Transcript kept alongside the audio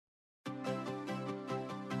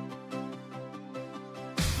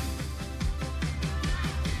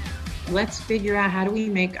let's figure out how do we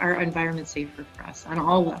make our environment safer for us on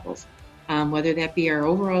all levels, whether that be our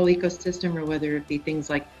overall ecosystem or whether it be things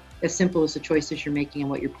like as simple as the choices you're making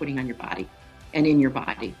and what you're putting on your body and in your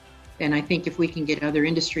body. And I think if we can get other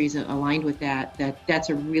industries aligned with that's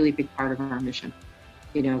a really big part of our mission.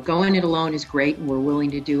 You know, going it alone is great and we're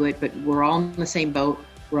willing to do it, but we're all in the same boat.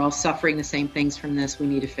 We're all suffering the same things from this. We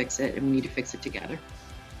need to fix it, and we need to fix it together.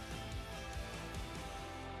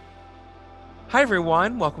 Hi,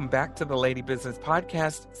 everyone. Welcome back to the Lady Business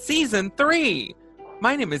Podcast, Season 3.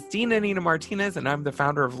 My name is Dina Nina Martinez, and I'm the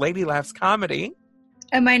founder of Lady Laughs Comedy.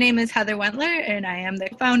 And my name is Heather Wentler, and I am the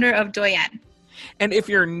founder of Doyen. And if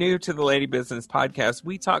you're new to the Lady Business Podcast,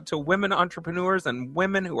 we talk to women entrepreneurs and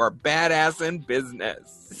women who are badass in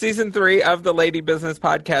business. Season 3 of the Lady Business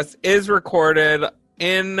Podcast is recorded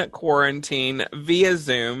in quarantine via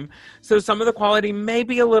Zoom. So some of the quality may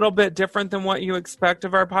be a little bit different than what you expect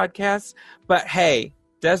of our podcast. But hey,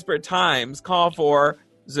 desperate times call for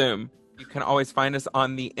Zoom. You can always find us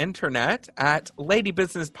on the internet at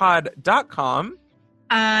ladybusinesspod.com.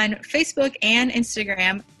 On Facebook and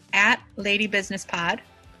Instagram at Lady Business Pod.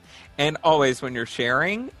 And always when you're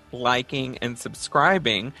sharing, liking, and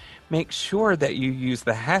subscribing, make sure that you use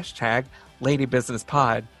the hashtag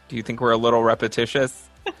LadyBusinessPod. Do you think we're a little repetitious?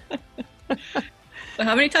 So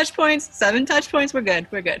how many touch points? 7 touch points? We're good.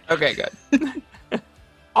 We're good. Okay, good.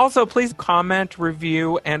 Also, please comment,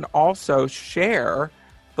 review, and also share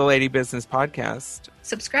the Lady Business Podcast.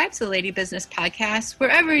 Subscribe to the Lady Business Podcast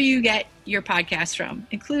wherever you get your podcasts from,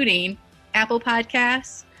 including Apple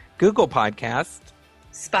Podcasts, Google Podcast,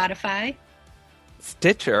 Spotify,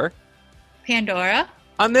 Stitcher, Pandora.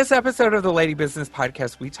 On this episode of the Lady Business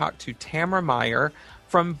Podcast, we talked to Tamara Meyer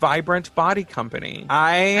from Vibrant Body Company.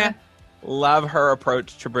 I love her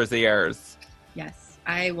approach to brassieres. Yes,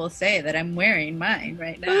 I will say that I'm wearing mine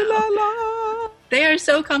right now. La, la, la. They are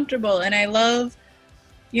so comfortable, and I love,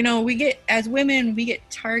 you know, as women, we get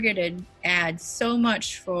targeted ads so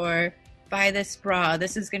much for, buy this bra,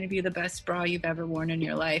 this is going to be the best bra you've ever worn in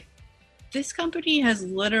your life. This company has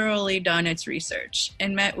literally done its research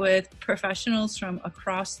and met with professionals from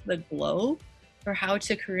across the globe for how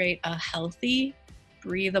to create a healthy,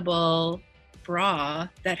 breathable bra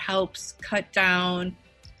that helps cut down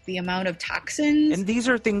the amount of toxins. And these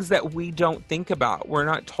are things that we don't think about. We're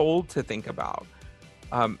not told to think about.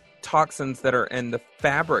 Toxins that are in the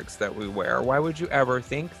fabrics that we wear. Why would you ever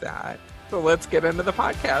think that? So let's get into the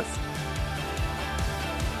podcast.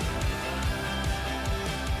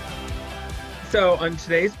 So on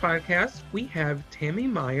today's podcast, we have Tammy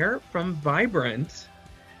Meyer from Vibrant.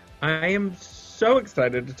 I am so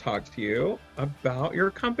excited to talk to you about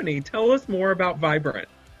your company. Tell us more about Vibrant.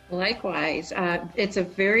 Likewise. It's a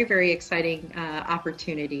very, very exciting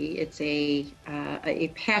opportunity. It's a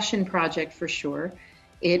passion project for sure.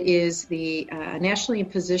 It is the nationally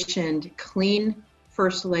positioned clean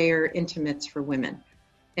first layer intimates for women.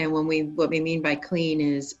 And what we mean by clean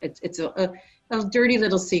is it's a dirty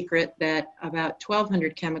little secret that about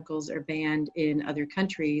 1,200 chemicals are banned in other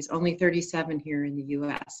countries, only 37 here in the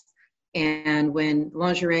U.S. And when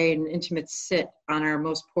lingerie and intimates sit on our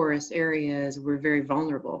most porous areas, we're very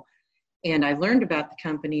vulnerable. And I learned about the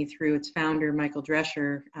company through its founder, Michael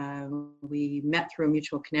Drescher. We met through a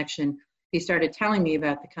mutual connection. He started telling me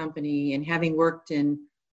about the company, and having worked in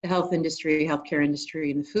the health industry, healthcare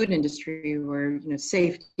industry, and the food industry, where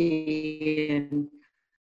safety and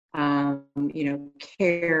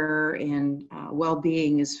care and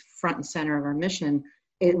well-being is front and center of our mission.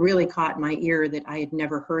 It really caught my ear that I had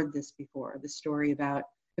never heard this before. The story about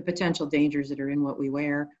the potential dangers that are in what we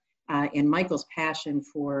wear, and Michael's passion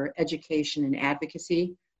for education and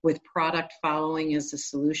advocacy, with product following as the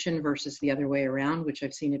solution versus the other way around, which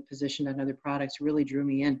I've seen it positioned on other products, really drew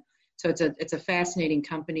me in. So it's a fascinating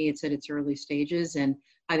company. It's at its early stages, and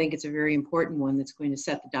I think it's a very important one that's going to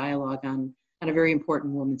set the dialogue on a very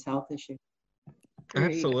important women's health issue.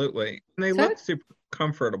 Absolutely. And they look super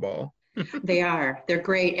comfortable. They are. They're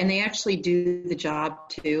great. And they actually do the job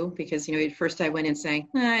too, because, at first I went in saying,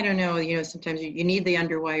 I don't know, sometimes you need the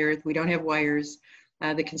underwire. We don't have wires.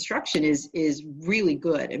 The construction is really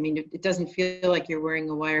good. I mean, it doesn't feel like you're wearing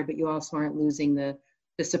a wire, but you also aren't losing the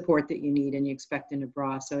support that you need and you expect in a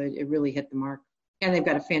bra. So it really hit the mark. And they've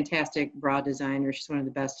got a fantastic bra designer. She's one of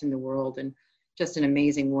the best in the world and just an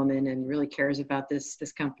amazing woman, and really cares about this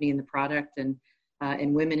company and the product and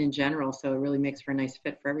women in general. So it really makes for a nice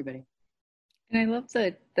fit for everybody. And I love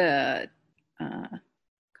the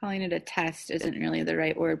calling it a test isn't really the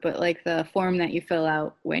right word, but like the form that you fill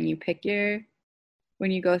out when you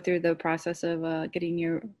go through the process of getting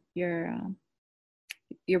your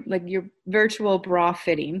virtual bra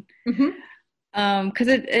fitting. Mm-hmm. Because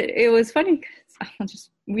it was funny. 'Cause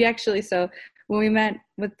so when we met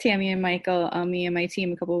with Tammy and Michael, me and my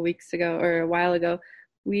team a while ago,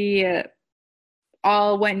 we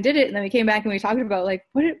all went and did it, and then we came back and we talked about like,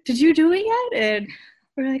 what did you do it yet? And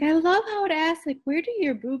we're like, I love how it asks like, where do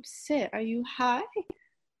your boobs sit? Are you high,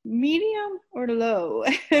 medium, or low?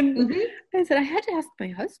 And I said I had to ask my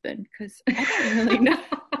husband because I don't really know.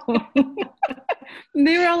 And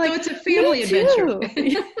they were all like, so it's a family adventure.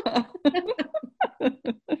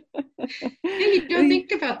 Yeah, you don't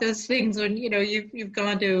think about those things when you've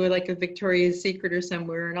gone to like a Victoria's Secret or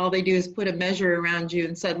somewhere, and all they do is put a measure around you,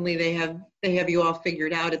 and suddenly they have you all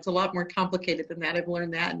figured out. It's a lot more complicated than that. I've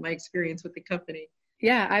learned that in my experience with the company.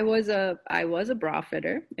 Yeah, I was a bra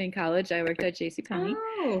fitter in college. I worked at JCPenney,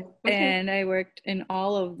 and I worked in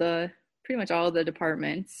pretty much all of the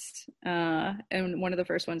departments. And one of the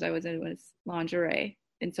first ones I was in was lingerie,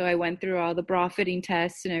 and so I went through all the bra fitting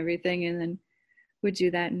tests and everything, and then would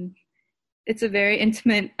do that. And it's a very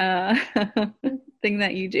intimate thing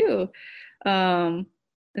that you do. And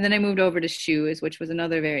then I moved over to shoes, which was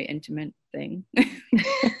another very intimate thing.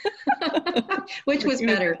 Which was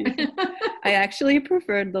better? I actually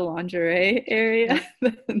preferred the lingerie area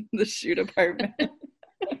than the shoe department.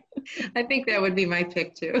 I think that would be my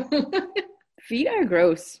pick too. Feet are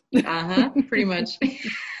gross. Pretty much.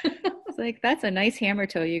 It's like, that's a nice hammer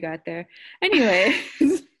toe you got there. Anyway.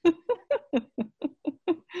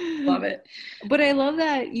 Love it. But I love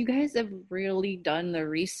that you guys have really done the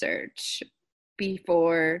research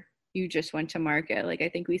before you just went to market. Like, I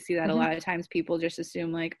think we see that a lot of times. People just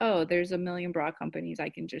assume like, oh, there's a million bra companies, I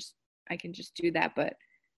can just do that, but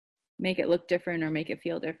make it look different or make it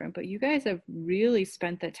feel different. But you guys have really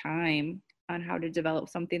spent the time on how to develop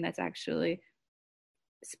something that's actually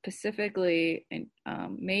specifically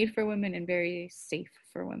made for women and very safe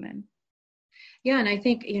for women. Yeah, and I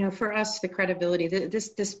think, for us, the credibility,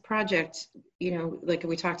 this project, like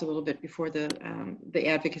we talked a little bit before, the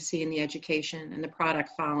advocacy and the education and the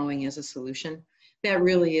product following as a solution, that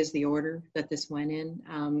really is the order that this went in.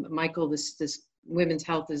 Michael, this women's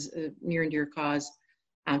health is a near and dear cause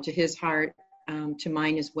to his heart, to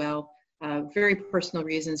mine as well. Very personal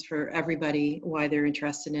reasons for everybody why they're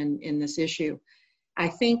interested in this issue. I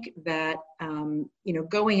think that,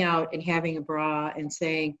 going out and having a bra and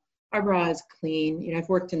saying, our bra is clean. I've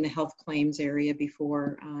worked in the health claims area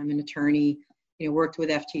before. I'm an attorney, worked with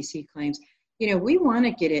FTC claims. We want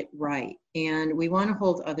to get it right, and we want to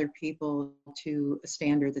hold other people to a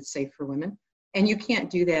standard that's safe for women. And you can't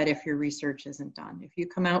do that if your research isn't done. If you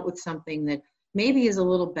come out with something that maybe is a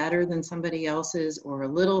little better than somebody else's, or a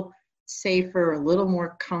little safer, a little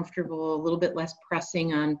more comfortable, a little bit less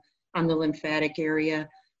pressing on the lymphatic area,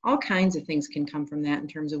 all kinds of things can come from that in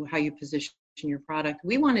terms of how you position your product.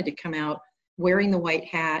 We wanted to come out wearing the white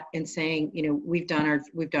hat and saying, we've done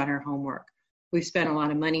our homework. We've spent a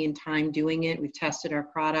lot of money and time doing it. We've tested our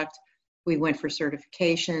product. We went for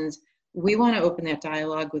certifications. We want to open that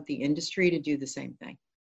dialogue with the industry to do the same thing,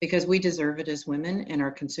 because we deserve it as women, and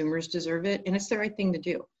our consumers deserve it, and it's the right thing to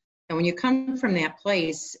do. And when you come from that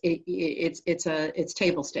place, it's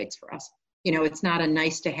table stakes for us. It's not a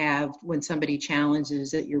nice to have when somebody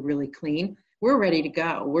challenges that you're really clean. We're ready to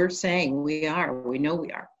go. We're saying we know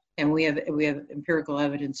we are. And we have empirical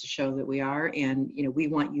evidence to show that we are. And, we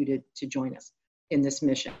want you to join us in this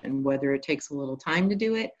mission. And whether it takes a little time to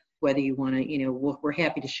do it, whether you want to, we're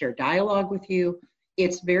happy to share dialogue with you.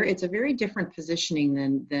 It's a very different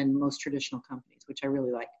positioning than most traditional companies, which I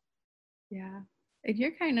really like. Yeah. And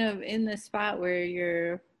you're kind of in the spot where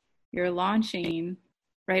you're launching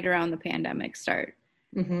right around the pandemic start.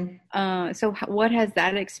 So what has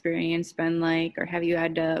that experience been like, or have you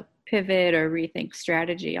had to pivot or rethink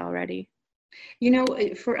strategy already?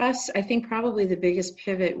 For us, I think probably the biggest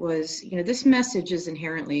pivot was, this message is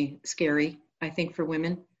inherently scary, I think, for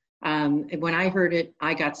women. When I heard it,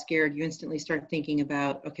 I got scared. You instantly start thinking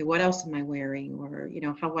about, okay, what else am I wearing? Or,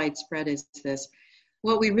 how widespread is this?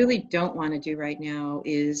 What we really don't want to do right now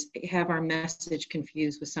is have our message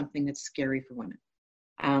confused with something that's scary for women.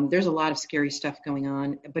 There's a lot of scary stuff going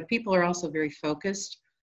on, but people are also very focused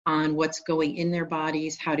on what's going in their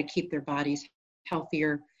bodies, how to keep their bodies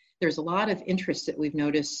healthier. There's a lot of interest that we've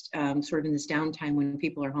noticed sort of in this downtime when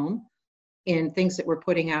people are home, in things that we're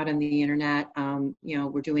putting out on the internet.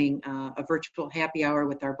 We're doing a virtual happy hour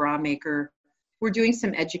with our bra maker. We're doing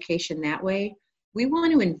some education that way. We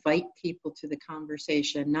want to invite people to the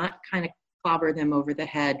conversation, not kind of clobber them over the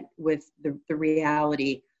head with the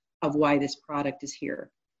reality of why this product is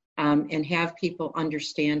here, and have people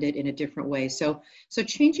understand it in a different way. So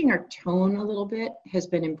changing our tone a little bit has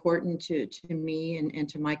been important to me and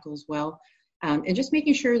to Michael as well. and just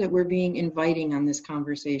making sure that we're being inviting on this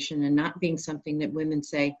conversation and not being something that women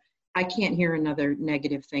say, I can't hear another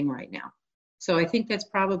negative thing right now. So I think that's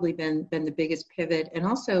probably been the biggest pivot. And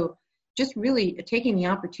also just really taking the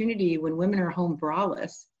opportunity when women are home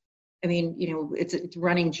braless. I mean, it's a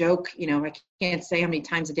running joke. I can't say how many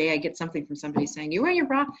times a day I get something from somebody saying, you wear your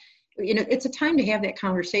bra. It's a time to have that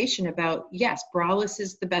conversation about, yes, braless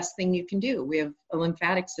is the best thing you can do. We have a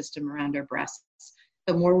lymphatic system around our breasts.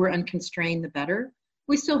 The more we're unconstrained, the better.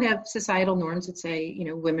 We still have societal norms that say,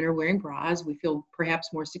 women are wearing bras. We feel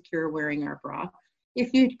perhaps more secure wearing our bra.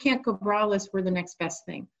 If you can't go braless, we're the next best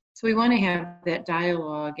thing. So we want to have that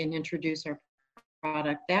dialogue and introduce our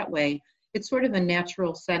product that way. It's sort of a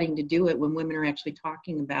natural setting to do it when women are actually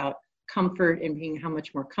talking about comfort and being how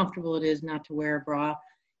much more comfortable it is not to wear a bra.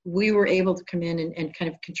 We were able to come in and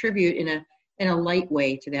kind of contribute in a light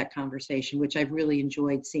way to that conversation, which I've really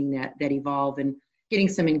enjoyed seeing that evolve and getting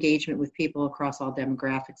some engagement with people across all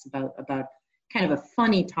demographics about kind of a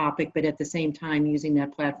funny topic, but at the same time using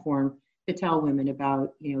that platform to tell women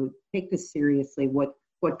about, take this seriously.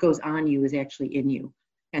 What goes on you is actually in you.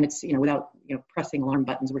 And it's, without, pressing alarm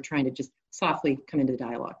buttons, we're trying to just softly come into the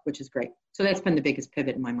dialogue, which is great. So that's been the biggest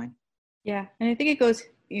pivot in my mind. Yeah. And I think it goes,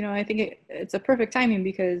 it's a perfect timing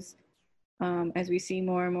because as we see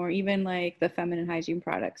more and more, even like the feminine hygiene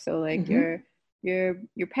products. So like your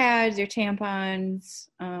pads, your tampons,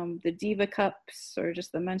 the Diva cups or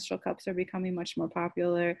just the menstrual cups are becoming much more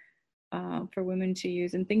popular for women to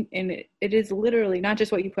use. And it is literally not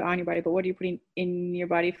just what you put on your body, but what are you putting in your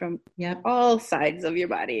body from all sides of your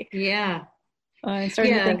body. Yeah. And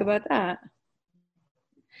starting to think about that.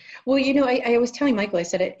 Well, I was telling Michael, I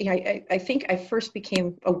said, I think I first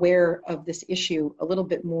became aware of this issue a little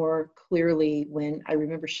bit more clearly when I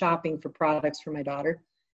remember shopping for products for my daughter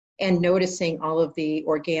and noticing all of the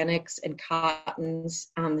organics and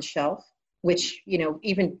cottons on the shelf, which,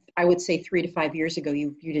 even I would say 3 to 5 years ago,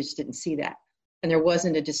 you just didn't see that. And there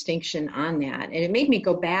wasn't a distinction on that. And it made me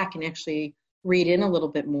go back and actually read in a little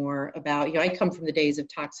bit more about, I come from the days of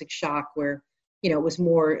toxic shock where, it was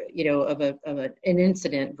more, of an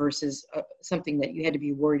incident versus something that you had to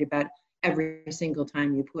be worried about every single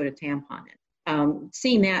time you put a tampon in.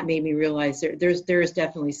 Seeing that made me realize there is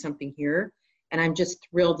definitely something here. And I'm just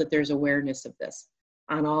thrilled that there's awareness of this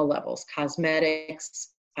on all levels, cosmetics,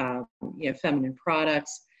 feminine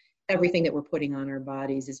products, everything that we're putting on our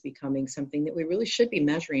bodies is becoming something that we really should be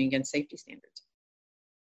measuring against safety standards.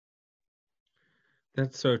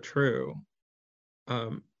 That's so true.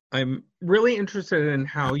 I'm really interested in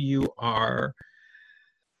how are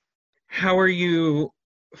you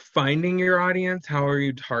finding your audience? How are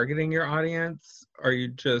you targeting your audience? Are you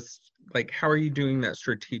just how are you doing that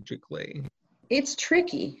strategically? It's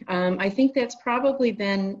tricky. I think that's probably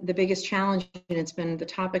been the biggest challenge, and it's been the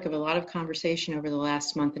topic of a lot of conversation over the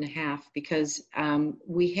last month and a half because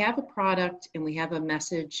we have a product and we have a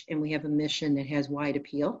message and we have a mission that has wide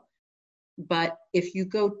appeal. But if you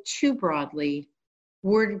go too broadly,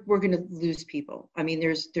 we're going to lose people. I mean,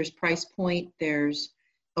 there's price point, there's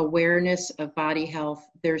awareness of body health,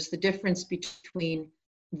 there's the difference between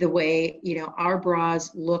the way, our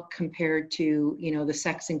bras look compared to, the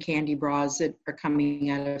sex and candy bras that are coming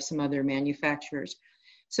out of some other manufacturers.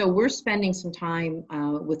 So we're spending some time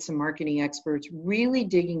with some marketing experts really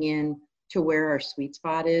digging in to where our sweet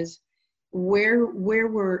spot is. Where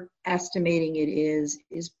we're estimating it is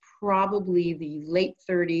probably the late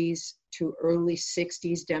 30s to early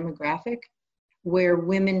 60s demographic, where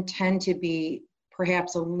women tend to be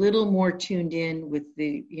perhaps a little more tuned in with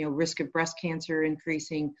the risk of breast cancer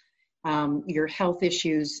increasing, your health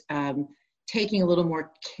issues, taking a little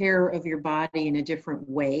more care of your body in a different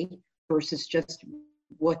way versus just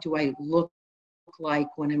what do I look like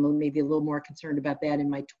when I'm maybe a little more concerned about that in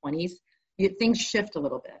my 20s. Things shift a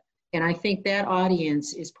little bit. And I think that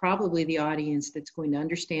audience is probably the audience that's going to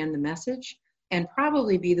understand the message and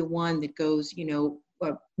probably be the one that goes,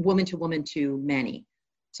 woman to woman to many.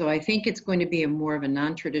 So I think it's going to be a more of a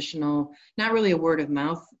non-traditional, not really a word of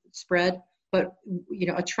mouth spread, but,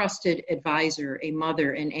 a trusted advisor, a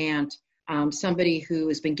mother, an aunt, somebody who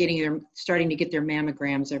has been starting to get their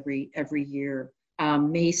mammograms every year,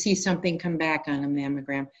 may see something come back on a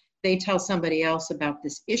mammogram. They tell somebody else about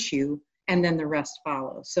this issue, and then the rest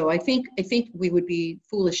follows. So I think we would be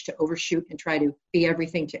foolish to overshoot and try to be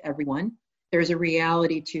everything to everyone. There's a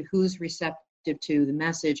reality to who's receptive to the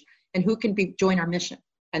message and who can join our mission.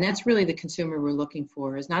 And that's really the consumer we're looking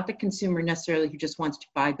for, is not the consumer necessarily who just wants to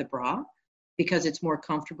buy the bra because it's more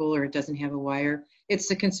comfortable or it doesn't have a wire. It's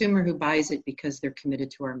the consumer who buys it because they're committed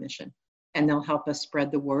to our mission. And they'll help us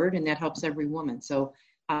spread the word, and that helps every woman. So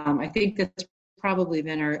I think that's probably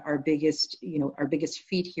been our biggest, our biggest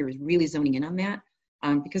feat here is really zoning in on that,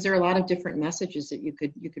 because there are a lot of different messages that you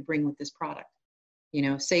could bring with this product.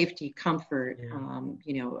 Safety, comfort,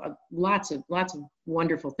 lots of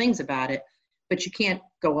wonderful things about it, but you can't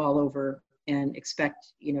go all over and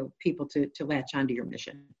expect, people to latch onto your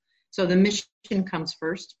mission. So the mission comes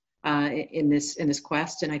first in this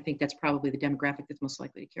quest, and I think that's probably the demographic that's most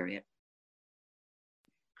likely to carry it.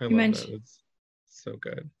 I love that. It's so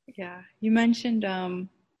good. Yeah, you mentioned,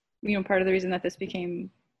 part of the reason that this became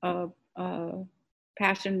a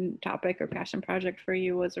passion topic or passion project for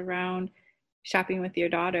you was around shopping with your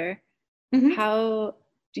daughter. Mm-hmm. How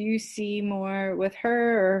do you see more with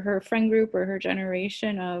her or her friend group or her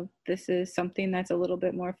generation of this is something that's a little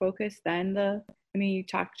bit more focused than you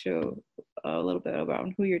talked to a little bit about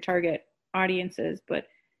who your target audience is, but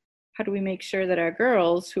how do we make sure that our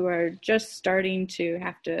girls who are just starting to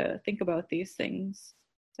have to think about these things,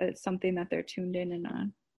 that it's something that they're tuned in and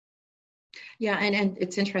on? Yeah, and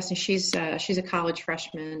it's interesting. She's a college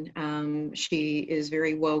freshman. She is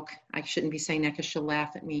very woke. I shouldn't be saying that because she'll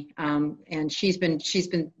laugh at me. And she's been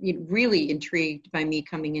really intrigued by me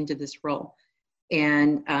coming into this role.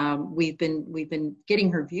 And we've been getting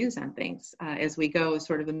her views on things as we go,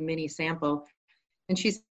 sort of a mini sample. And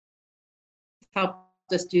she's helped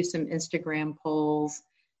us do some Instagram polls,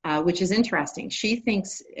 which is interesting. She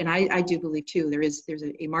thinks, and I do believe too, there's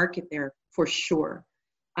a market there for sure.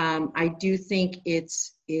 I do think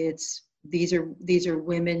these are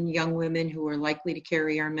women, young women who are likely to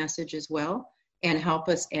carry our message as well and help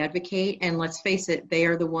us advocate. And let's face it, they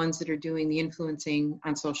are the ones that are doing the influencing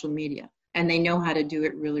on social media, and they know how to do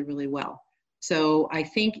it really, really well. So I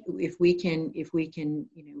think if we can,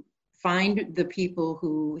 find the people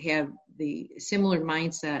who have the similar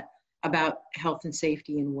mindset about health and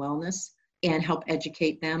safety and wellness and help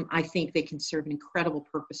educate them, I think they can serve an incredible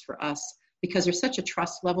purpose for us. Because there's such a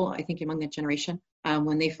trust level, I think, among that generation.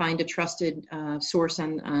 When they find a trusted source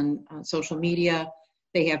on social media,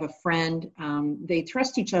 they have a friend, they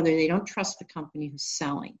trust each other. They don't trust the company who's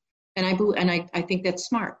selling. And I think that's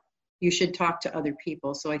smart. You should talk to other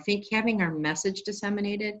people. So I think having our message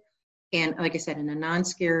disseminated, and like I said, in a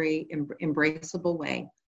non-scary, embraceable way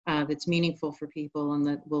that's meaningful for people and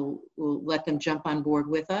that will let them jump on board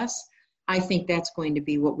with us, I think that's going to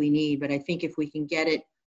be what we need. But I think if we can get it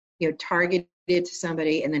targeted to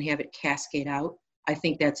somebody and then have it cascade out, I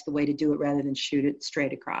think that's the way to do it rather than shoot it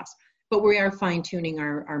straight across. But we are fine-tuning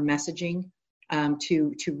our messaging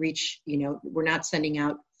to reach, we're not sending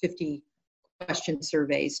out 50 question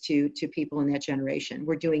surveys to people in that generation.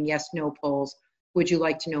 We're doing yes/no polls. Would you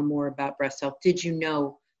like to know more about breast health? Did you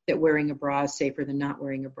know that wearing a bra is safer than not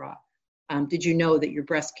wearing a bra? Did you know that your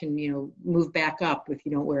breast can, move back up if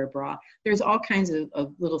you don't wear a bra? There's all kinds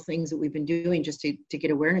of little things that we've been doing just to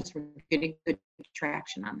get awareness. We're getting good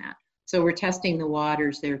traction on that. So we're testing the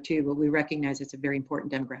waters there too, but we recognize it's a very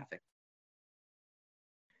important demographic.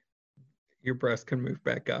 Your breast can move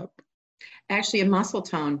back up? Actually, a muscle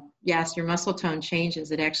tone. Yes, your muscle tone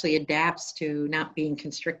changes. It actually adapts to not being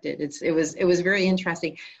constricted. It was very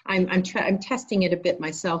interesting. I'm testing it a bit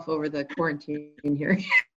myself over the quarantine here.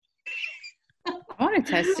 I want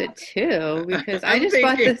to test it too because I just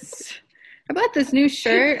bought this new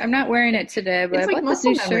shirt. I'm not wearing it today, but I bought this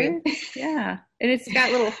new shirt. Yeah, and it's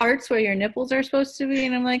got little hearts where your nipples are supposed to be,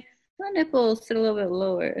 and I'm like, my nipples sit a little bit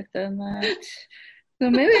lower than that.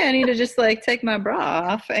 So maybe I need to just take my bra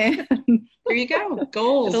off and there you go,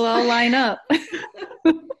 goals. It'll all line up.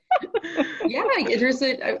 Yeah,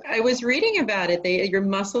 I was reading about it. Your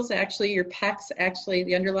muscles actually, your pecs actually,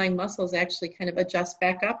 the underlying muscles actually kind of adjust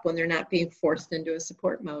back up when they're not being forced into a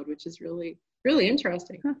support mode, which is really, really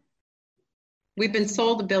interesting. Huh. We've been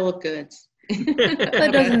sold a bill of goods. That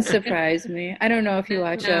doesn't surprise me. I don't know if you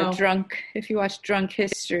watch Drunk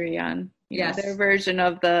History on yes. Their version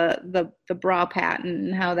of the bra patent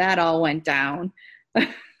and how that all went down.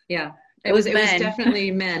 Yeah. It was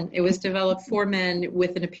definitely men. It was developed for men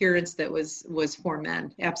with an appearance that was for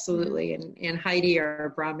men. Absolutely. And Heidi,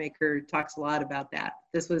 our bra maker, talks a lot about that.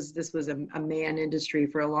 This was a man industry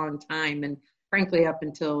for a long time. And frankly, up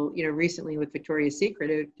until, recently with Victoria's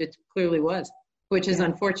Secret, it clearly was, which is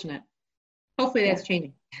unfortunate. Hopefully that's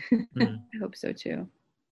changing. I hope so too.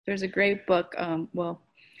 There's a great book. I don't know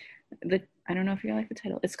if you like the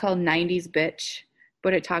title. It's called 90s Bitch,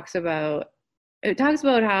 but it talks about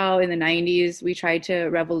how in the 90s we tried to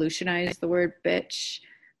revolutionize the word bitch,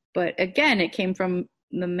 but again, it came from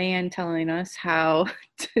the man telling us how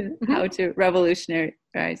to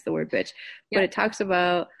revolutionize the word bitch. Yep. But it talks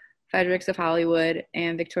about Fredericks of Hollywood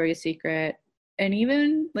and Victoria's Secret and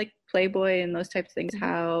even Playboy and those types of things,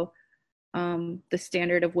 how the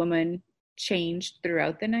standard of woman changed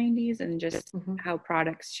throughout the 90s and just Mm-hmm. how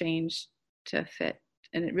products changed to fit.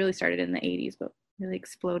 And it really started in the 80s, but really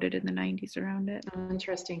exploded in the 90s around it. Oh,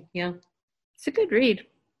 interesting. Yeah. It's a good read.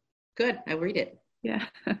 Good. I'll read it. Yeah.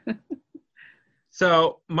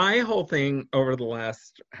 So my whole thing over the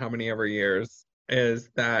last how many ever years is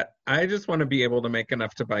that I just want to be able to make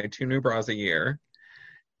enough to buy 2 new bras a year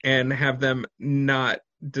and have them not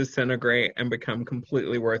disintegrate and become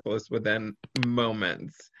completely worthless within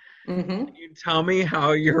moments. Mm-hmm. Can you tell me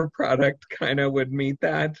how your product kind of would meet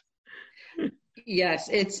that? Yes,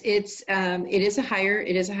 it is a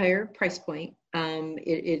higher price point.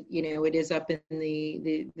 It is up in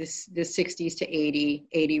the 60s to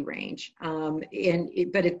 80 range. But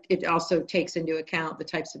it also takes into account the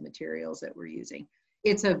types of materials that we're using.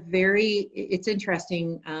 It's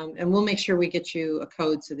interesting, and we'll make sure we get you a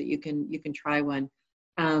code so that you can try one.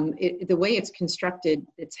 The way it's constructed,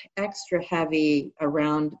 it's extra heavy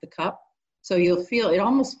around the cup. So it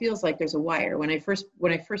almost feels like there's a wire. When I first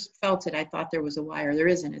felt it, I thought there was a wire. There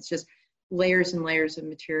isn't. It's just layers and layers of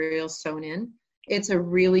material sewn in. It's a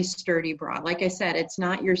really sturdy bra. Like I said, it's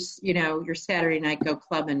not your Saturday night go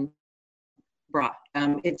clubbing bra.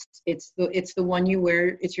 It's the one you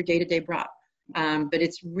wear. It's your day-to-day bra. But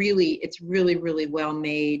it's really well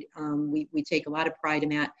made. We take a lot of pride in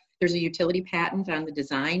that. There's a utility patent on the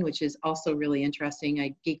design, which is also really interesting.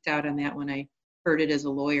 I geeked out on that when I heard it as a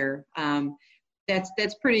lawyer.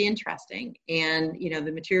 That's pretty interesting. And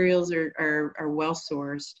the materials are well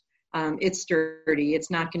sourced. It's sturdy. It's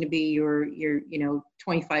not going to be your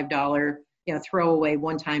 $25 throw away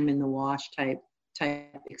one time in the wash type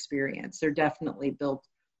experience. They're definitely built.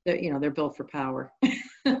 They're built for power.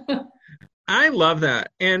 I love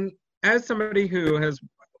that. And as somebody who has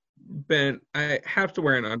I have to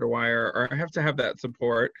wear an underwire, or I have to have that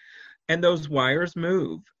support, and those wires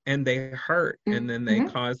move and they hurt and then they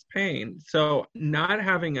cause pain. So not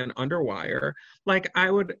having an underwire, like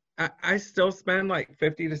I still spend like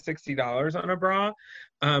 $50 to $60 on a bra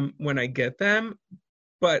when I get them,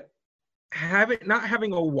 but not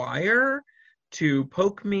having a wire to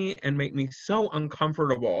poke me and make me so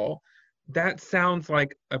uncomfortable, that sounds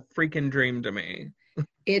like a freaking dream to me.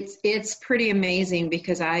 It's pretty amazing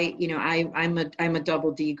because I'm a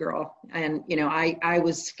double D girl, and I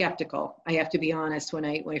was skeptical. I have to be honest. When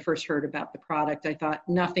I first heard about the product, I thought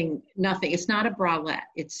nothing. It's not a bralette.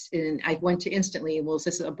 I went to instantly. Well, is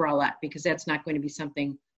this a bralette? Because that's not going to be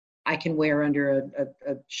something I can wear under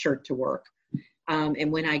a shirt to work.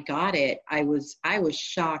 And when I got it, I was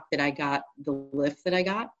shocked that I got the lift that I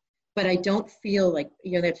got. But I don't feel like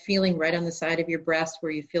that feeling right on the side of your breast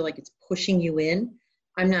where you feel like it's pushing you in.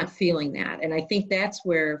 I'm not feeling that. And I think that's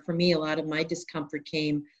where, for me, a lot of my discomfort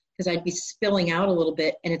came, because I'd be spilling out a little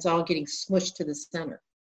bit and it's all getting smushed to the center.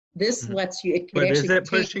 This lets you, but is it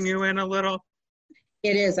pushing you in a little?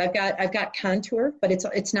 It is. I've got contour, but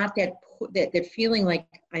it's not that feeling like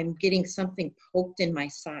I'm getting something poked in my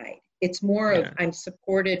side. It's more of I'm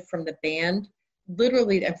supported from the band.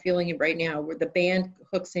 Literally, I'm feeling it right now where the band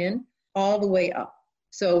hooks in all the way up.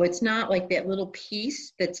 So it's not like that little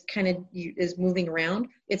piece that's kind of is moving around.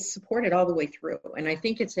 It's supported all the way through. And I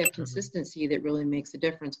think it's that consistency that really makes a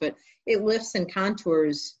difference. But it lifts and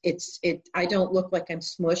contours. I don't look like I'm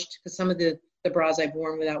smushed, because some of the bras I've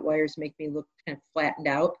worn without wires make me look kind of flattened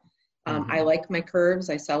out. I like my curves.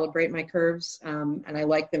 I celebrate my curves. And I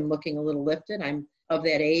like them looking a little lifted. I'm of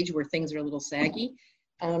that age where things are a little saggy.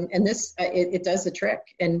 And this, it does the trick.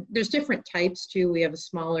 And there's different types too. We have a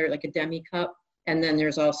smaller, like a demi cup. And then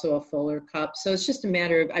there's also a fuller cup. So it's just a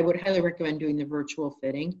matter of, I would highly recommend doing the virtual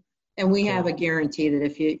fitting. And we have a guarantee that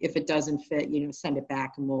if it doesn't fit, send it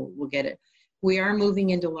back and we'll get it. We are moving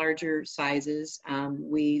into larger sizes.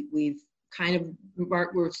 We're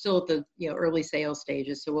still at the early sales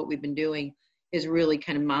stages. So what we've been doing is really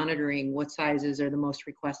kind of monitoring what sizes are the most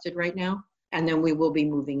requested right now. And then we will be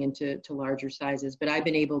moving into larger sizes. But I've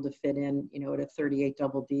been able to fit in, at a 38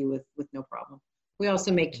 double D with no problem. We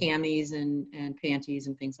also make camis and panties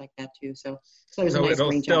and things like that too. So there's a nice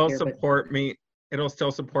range out there. It'll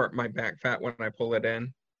still support my back fat when I pull it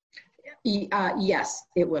in. Yes,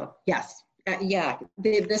 it will. Yes.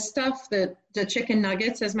 The stuff, the chicken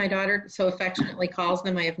nuggets, as my daughter so affectionately calls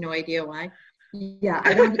them. I have no idea why. Yeah,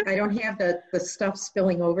 I don't have the stuff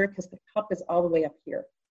spilling over, because the cup is all the way up here.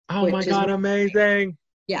 Oh my God, amazing.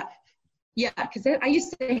 Yeah, because I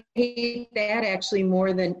used to hate that actually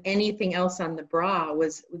more than anything else on the bra,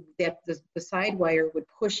 was that the side wire would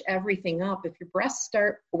push everything up. If your breasts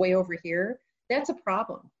start way over here, that's a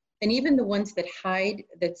problem. And even the ones that hide,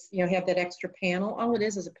 have that extra panel, all it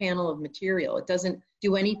is a panel of material. It doesn't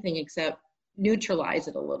do anything except neutralize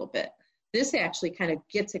it a little bit. This actually kind of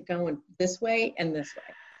gets it going this way and this way.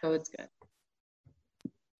 So it's good.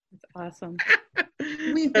 That's awesome.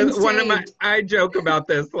 We've been saved. I joke about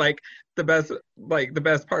this, like the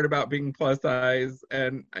best part about being plus size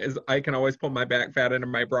and is I can always pull my back fat into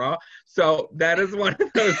my bra. So that is one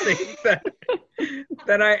of those things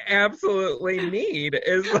that I absolutely need,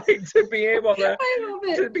 is like to be able to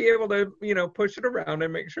you know, push it around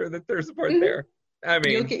and make sure that there's support there. I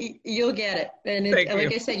mean, you'll get it, and like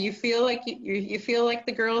I said, you feel like you feel like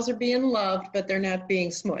the girls are being loved, but they're not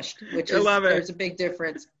being smushed, which is there's a big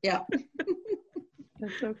difference. Yeah,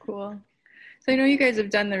 that's so cool. So I know you guys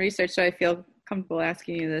have done the research, so I feel comfortable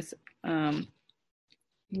asking you this.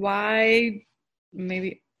 Why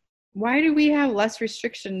do we have less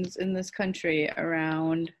restrictions in this country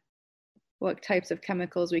around what types of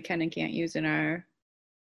chemicals we can and can't use in our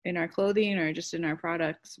clothing or just in our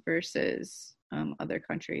products versus other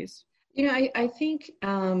countries? You know, I think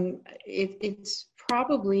it's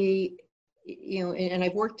probably, you know, and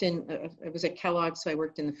I've worked I was at Kellogg, so I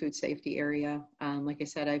worked in the food safety area. Like I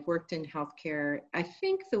said, I've worked in healthcare. I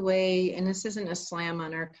think the way, and this isn't a slam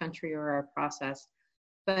on our country or our process,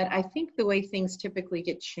 but I think the way things typically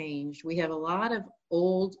get changed, we have a lot of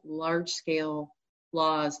old, large-scale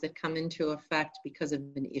laws that come into effect because of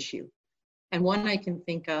an issue. And one I can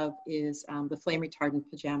think of is the flame retardant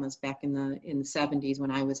pajamas back in the 70s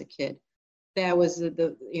when I was a kid. That was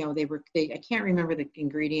I can't remember the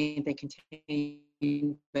ingredient they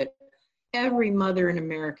contained, but every mother in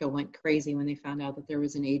America went crazy when they found out that there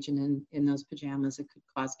was an agent in those pajamas that could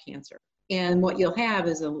cause cancer. And what you'll have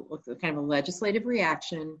is a kind of a legislative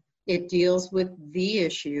reaction. It deals with the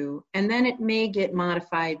issue, and then it may get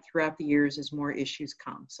modified throughout the years as more issues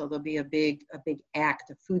come. So there'll be a big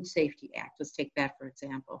act, a food safety act. Let's take that for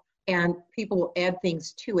example. And people will add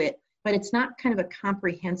things to it, but it's not kind of a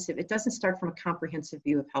comprehensive, it doesn't start from a comprehensive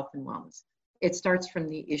view of health and wellness. It starts from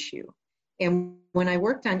the issue. And when I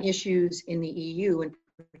worked on issues in the EU in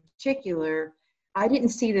particular, I didn't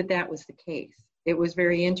see that was the case. It was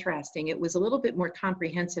very interesting. It was a little bit more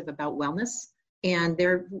comprehensive about wellness. And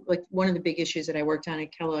like one of the big issues that I worked on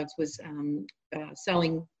at Kellogg's was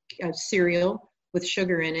selling cereal with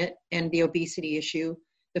sugar in it and the obesity issue.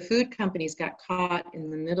 The food companies got caught in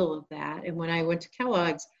the middle of that. And when I went to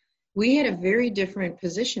Kellogg's, we had a very different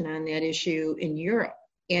position on that issue in Europe.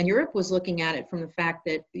 And Europe was looking at it from the fact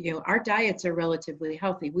that, you know, our diets are relatively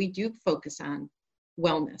healthy. We do focus on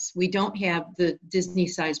wellness. We don't have the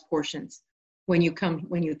Disney-sized portions when you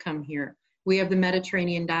come here. We have the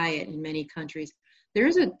Mediterranean diet in many countries.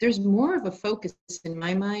 There's more of a focus in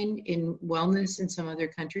my mind in wellness in some other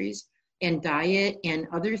countries and diet and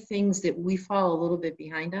other things that we fall a little bit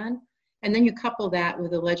behind on. And then you couple that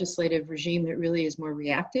with a legislative regime that really is more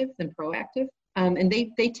reactive than proactive. And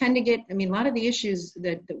they tend to get, I mean, a lot of the issues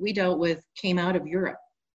that we dealt with came out of Europe,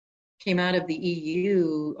 came out of the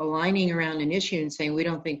EU aligning around an issue and saying, we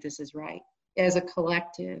don't think this is right. As a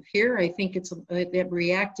collective. Here, I think it's that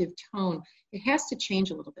reactive tone. It has to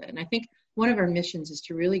change a little bit. And I think one of our missions is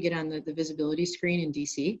to really get on the visibility screen in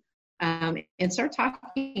DC and start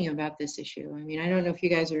talking about this issue. I mean, I don't know if you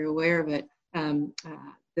guys are aware of it.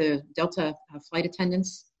 The Delta flight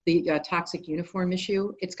attendants, the toxic uniform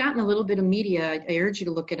issue, it's gotten a little bit of media. I urge you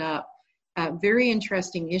to look it up. Very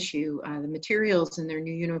interesting issue. The materials in their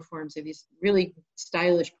new uniforms, they have these really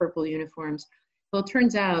stylish purple uniforms. Well, it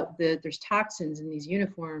turns out that there's toxins in these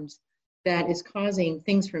uniforms that is causing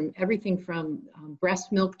things from everything from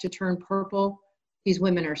breast milk to turn purple. These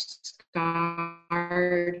women are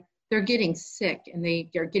scarred. They're getting sick, and they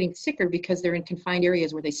are getting sicker because they're in confined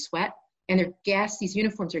areas where they sweat, and these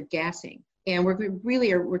uniforms are gassing. And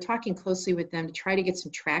we're talking closely with them to try to get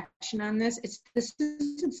some traction on this. This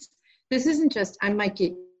isn't just I might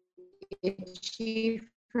get itchy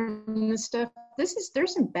from this stuff.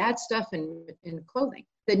 There's some bad stuff in clothing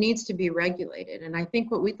that needs to be regulated. And I think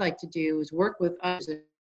what we'd like to do is work with others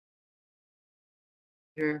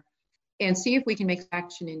and see if we can make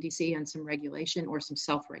action in DC on some regulation or some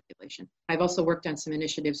self-regulation. I've also worked on some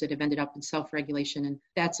initiatives that have ended up in self-regulation, and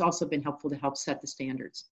that's also been helpful to help set the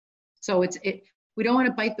standards. So we don't want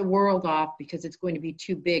to bite the world off because it's going to be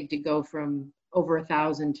too big to go from over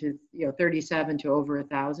 1,000 to 37 to over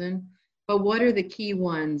 1,000. But what are the key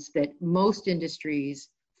ones that most industries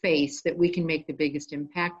face that we can make the biggest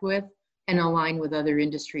impact with and align with other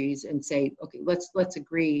industries and say, okay, let's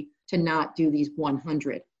agree to not do these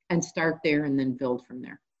 100 and start there and then build from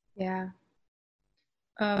there. Yeah.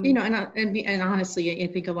 And honestly, I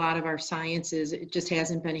think a lot of our sciences, it just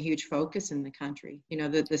hasn't been a huge focus in the country. You know,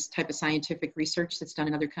 this type of scientific research that's done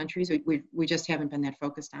in other countries, we just haven't been that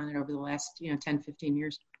focused on it over the last, 10, 15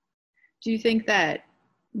 years. Do you think that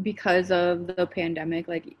because of the pandemic,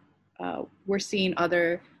 like we're seeing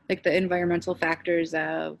other, like the environmental factors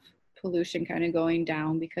of pollution kind of going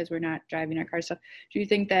down because we're not driving our cars. So do you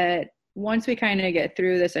think that once we kind of get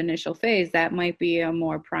through this initial phase, that might be a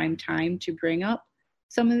more prime time to bring up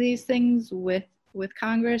some of these things with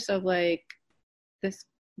Congress of like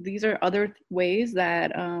these are other ways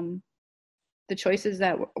that the choices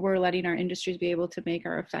that we're letting our industries be able to make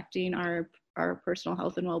are affecting our personal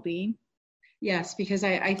health and well-being? Yes, because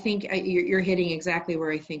I think you're hitting exactly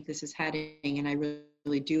where I think this is heading, and I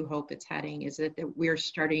really do hope it's heading, is that we're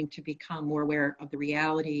starting to become more aware of the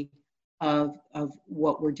reality of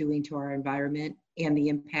what we're doing to our environment and the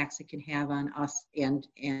impacts it can have on us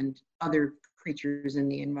and other creatures in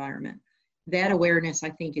the environment. That awareness,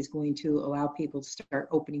 I think, is going to allow people to start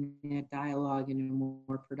opening that dialogue in a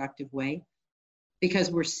more productive way,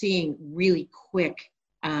 because we're seeing really quick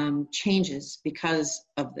changes because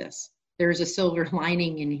of this. There's a silver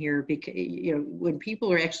lining in here, because when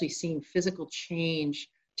people are actually seeing physical change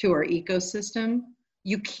to our ecosystem,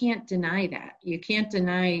 you can't deny that. You can't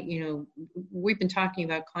deny, we've been talking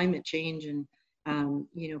about climate change and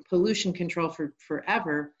pollution control for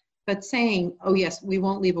forever, but saying, oh yes, we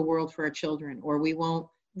won't leave a world for our children, or we won't.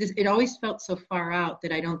 It always felt so far out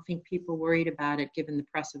that I don't think people worried about it, given the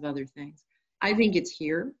press of other things. I think it's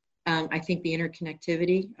here. I think the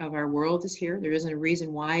interconnectivity of our world is here. There isn't a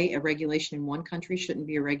reason why a regulation in one country shouldn't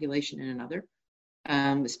be a regulation in another,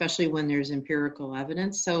 especially when there's empirical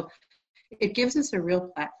evidence. So it gives us a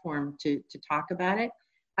real platform to talk about it.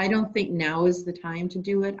 I don't think now is the time to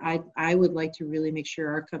do it. I would like to really make sure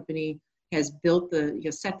our company has built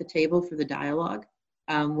set the table for the dialogue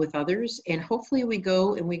with others. And hopefully we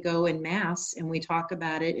go en masse and we talk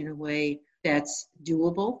about it in a way that's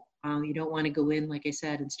doable. You don't want to go in, like I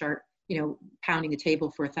said, and start, pounding the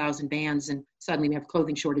table for 1,000 bans and suddenly we have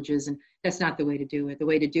clothing shortages. And that's not the way to do it. The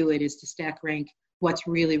way to do it is to stack rank what's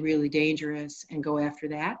really, really dangerous and go after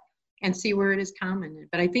that and see where it is common.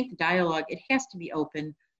 But I think the dialogue, it has to be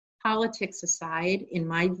open. Politics aside, in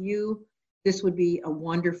my view, this would be a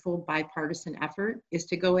wonderful bipartisan effort, is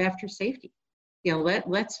to go after safety.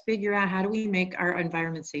 Let's figure out, how do we make our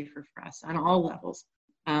environment safer for us on all levels?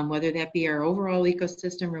 Whether that be our overall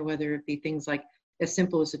ecosystem, or whether it be things like as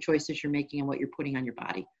simple as the choices you're making and what you're putting on your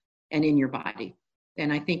body and in your body.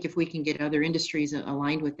 And I think if we can get other industries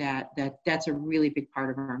aligned with that's a really big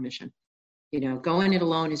part of our mission. Going it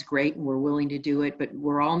alone is great and we're willing to do it, but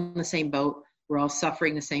we're all in the same boat. We're all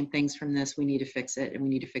suffering the same things from this. We need to fix it, and we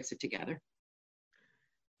need to fix it together.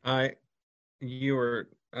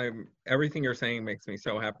 Everything you're saying makes me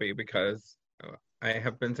so happy, because I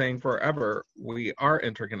have been saying forever, we are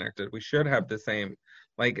interconnected. We should have the same,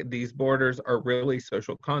 like, these borders are really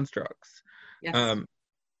social constructs. Yes.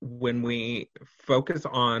 When we focus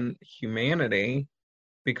on humanity,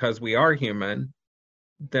 because we are human,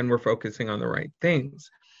 then we're focusing on the right things.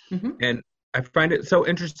 Mm-hmm. And I find it so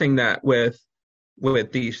interesting that with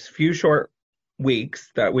these few short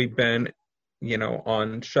weeks that we've been,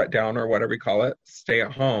 on shutdown, or whatever we call it, stay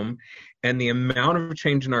at home, and the amount of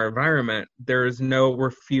change in our environment, there is no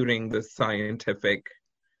refuting the scientific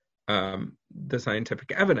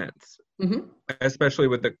evidence, mm-hmm. especially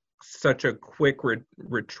with such a quick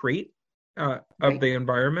retreat of the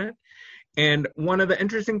environment. And one of the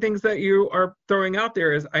interesting things that you are throwing out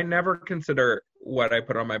there is, I never consider what I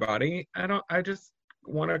put on my body. I just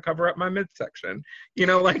want to cover up my midsection,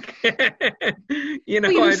 well,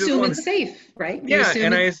 you assume it's safe, right?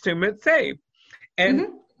 I assume it's safe. And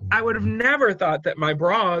mm-hmm. I would have never thought that my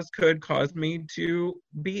bras could cause me to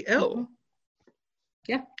be ill.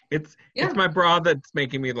 Yeah. It's my bra that's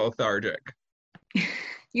making me lethargic.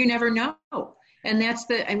 You never know. And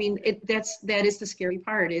that is the scary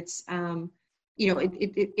part. It's,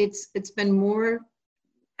 it's been more,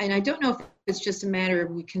 and I don't know if it's just a matter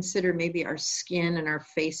of, we consider maybe our skin and our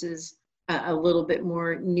faces a little bit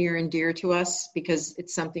more near and dear to us, because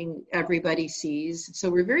it's something everybody sees. So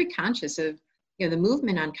we're very conscious of, the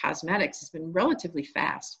movement on cosmetics has been relatively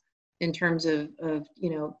fast in terms of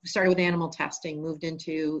started with animal testing, moved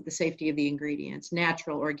into the safety of the ingredients,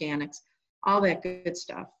 natural, organics, all that good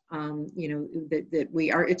stuff.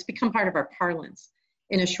 It's become part of our parlance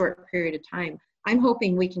in a short period of time. I'm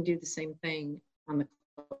hoping we can do the same thing on the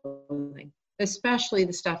clothing, especially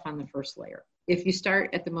the stuff on the first layer. If you start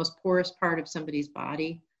at the most porous part of somebody's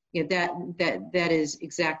body, that is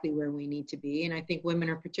exactly where we need to be. And I think women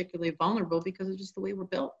are particularly vulnerable because of just the way we're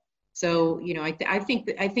built. So, I think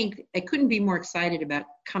I couldn't be more excited about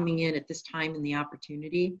coming in at this time and the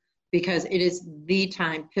opportunity, because it is the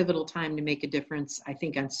pivotal time to make a difference, I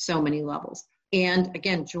think, on so many levels. And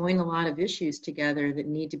again, join a lot of issues together that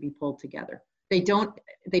need to be pulled together. they don't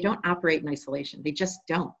operate in isolation. They just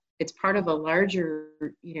don't. It's part of a larger,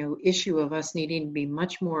 issue of us needing to be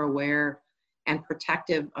much more aware and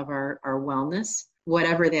protective of our wellness,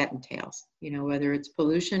 whatever that entails. Whether it's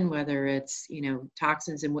pollution, whether it's,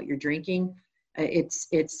 toxins in what you're drinking,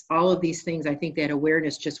 it's all of these things. I think that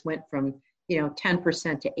awareness just went from,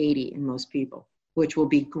 10% to 80 in most people, which will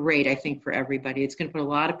be great, I think, for everybody. It's going to put a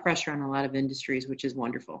lot of pressure on a lot of industries, which is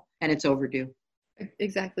wonderful, and it's overdue.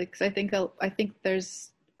 Exactly, because I think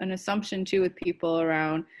there's an assumption too with people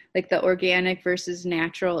around like the organic versus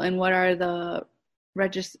natural, and what are the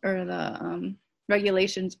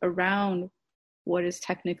regulations around what is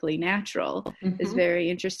technically natural is very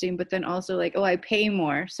interesting. But then also like, I pay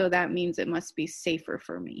more, so that means it must be safer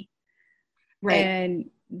for me. Right. And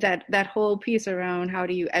that whole piece around how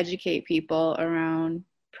do you educate people around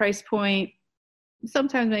price point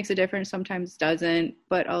sometimes makes a difference, sometimes doesn't,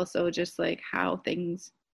 but also just like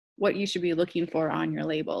what you should be looking for on your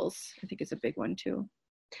labels, I think is a big one too.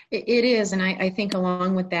 It is. And I think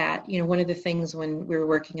along with that, one of the things when we were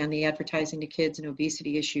working on the advertising to kids and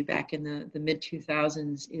obesity issue back in the mid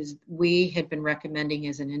 2000s is we had been recommending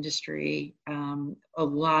as an industry a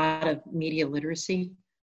lot of media literacy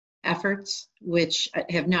efforts, which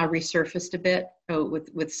have now resurfaced a bit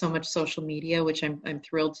with so much social media, which I'm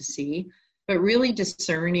thrilled to see. But really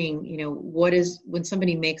discerning, what is, when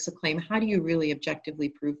somebody makes a claim, how do you really objectively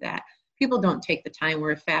prove that? People don't take the time.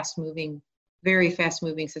 We're a very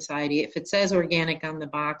fast-moving society. If it says organic on the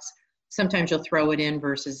box, sometimes you'll throw it in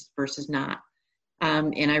versus not.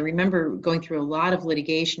 And I remember going through a lot of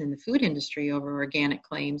litigation in the food industry over organic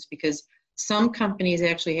claims because some companies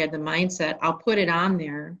actually had the mindset, I'll put it on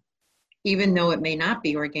there, even though it may not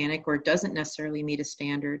be organic or it doesn't necessarily meet a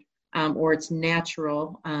standard. Or it's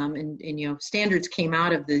natural, and standards came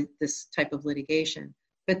out of this type of litigation.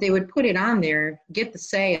 But they would put it on there, get the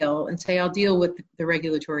sale, and say, I'll deal with the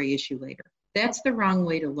regulatory issue later. That's the wrong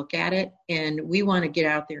way to look at it, and we want to get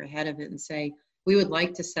out there ahead of it and say, we would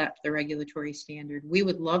like to set the regulatory standard. We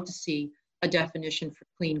would love to see a definition for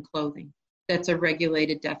clean clothing. That's a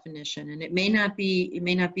regulated definition, and it may not be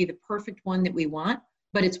the perfect one that we want,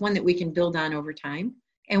 but it's one that we can build on over time.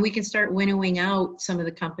 And we can start winnowing out some of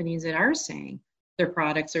the companies that are saying their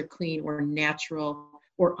products are clean or natural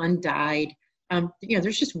or undyed.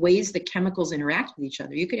 There's just ways that chemicals interact with each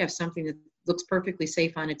other. You could have something that looks perfectly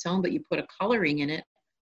safe on its own, but you put a coloring in it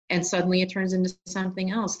and suddenly it turns into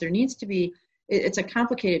something else. There needs to be, it's a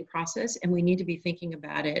complicated process, and we need to be thinking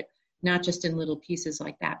about it, not just in little pieces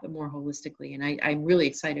like that, but more holistically. And I'm really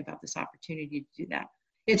excited about this opportunity to do that.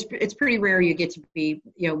 It's pretty rare you get to be,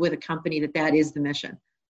 with a company that is the mission,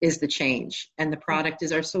 is the change, and the product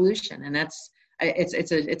is our solution. And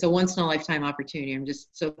it's a once in a lifetime opportunity. I'm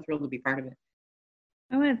just so thrilled to be part of it.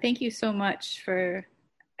 I want to thank you so much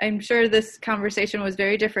I'm sure this conversation was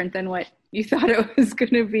very different than what you thought it was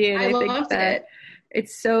going to be. And I think that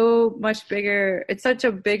it's so much bigger. It's such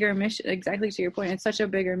a bigger mission, exactly to your point. It's such a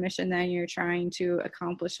bigger mission that you're trying to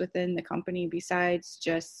accomplish within the company besides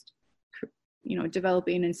just,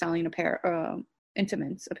 developing and selling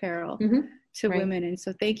intimates apparel to women. And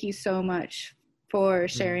so thank you so much for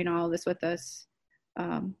sharing all this with us.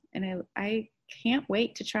 And I can't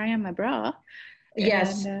wait to try on my bra.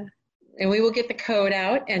 Yes. And we will get the code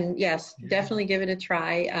out, and yes, definitely give it a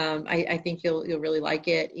try. I think you'll really like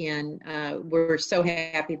it. And we're so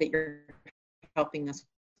happy that you're helping us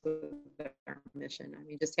with our mission. I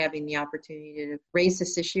mean, just having the opportunity to raise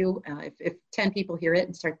this issue, if 10 people hear it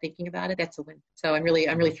and start thinking about it, that's a win. So I'm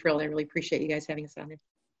really thrilled. I really appreciate you guys having us on there.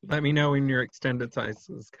 Let me know when your extended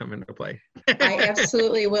sizes come into play. I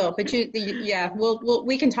absolutely will. But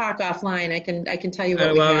we can talk offline. I can tell you what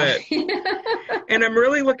I love it. And I'm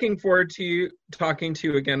really looking forward to talking to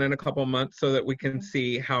you again in a couple months so that we can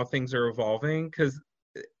see how things are evolving. Because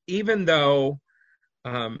even though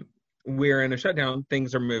we're in a shutdown,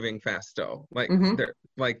 things are moving fast still. Like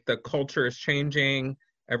the culture is changing,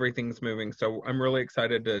 everything's moving. So I'm really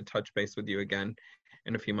excited to touch base with you again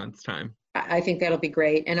in a few months' time. I think that'll be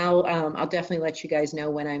great, and I'll definitely let you guys know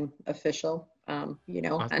when I'm official.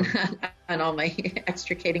 Awesome. on all my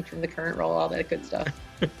extricating from the current role, all that good stuff.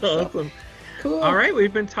 Awesome. So, cool. All right,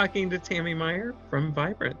 we've been talking to Tammy Meyer from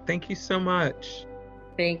Vibrant. Thank you so much.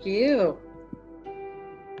 Thank you.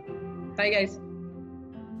 Bye, guys.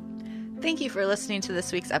 Thank you for listening to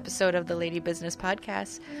this week's episode of the Lady Business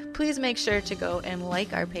Podcast. Please make sure to go and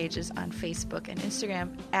like our pages on Facebook and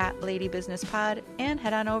Instagram at Lady Business Pod, and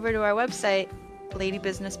head on over to our website,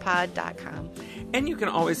 ladybusinesspod.com. And you can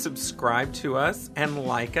always subscribe to us and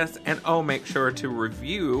like us, and make sure to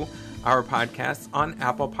review our podcasts on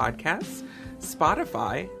Apple Podcasts,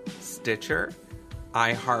 Spotify, Stitcher,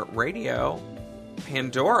 iHeartRadio,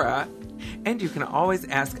 Pandora, and you can always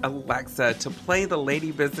ask Alexa to play the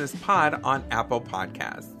Lady Business Pod on Apple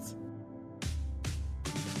Podcasts.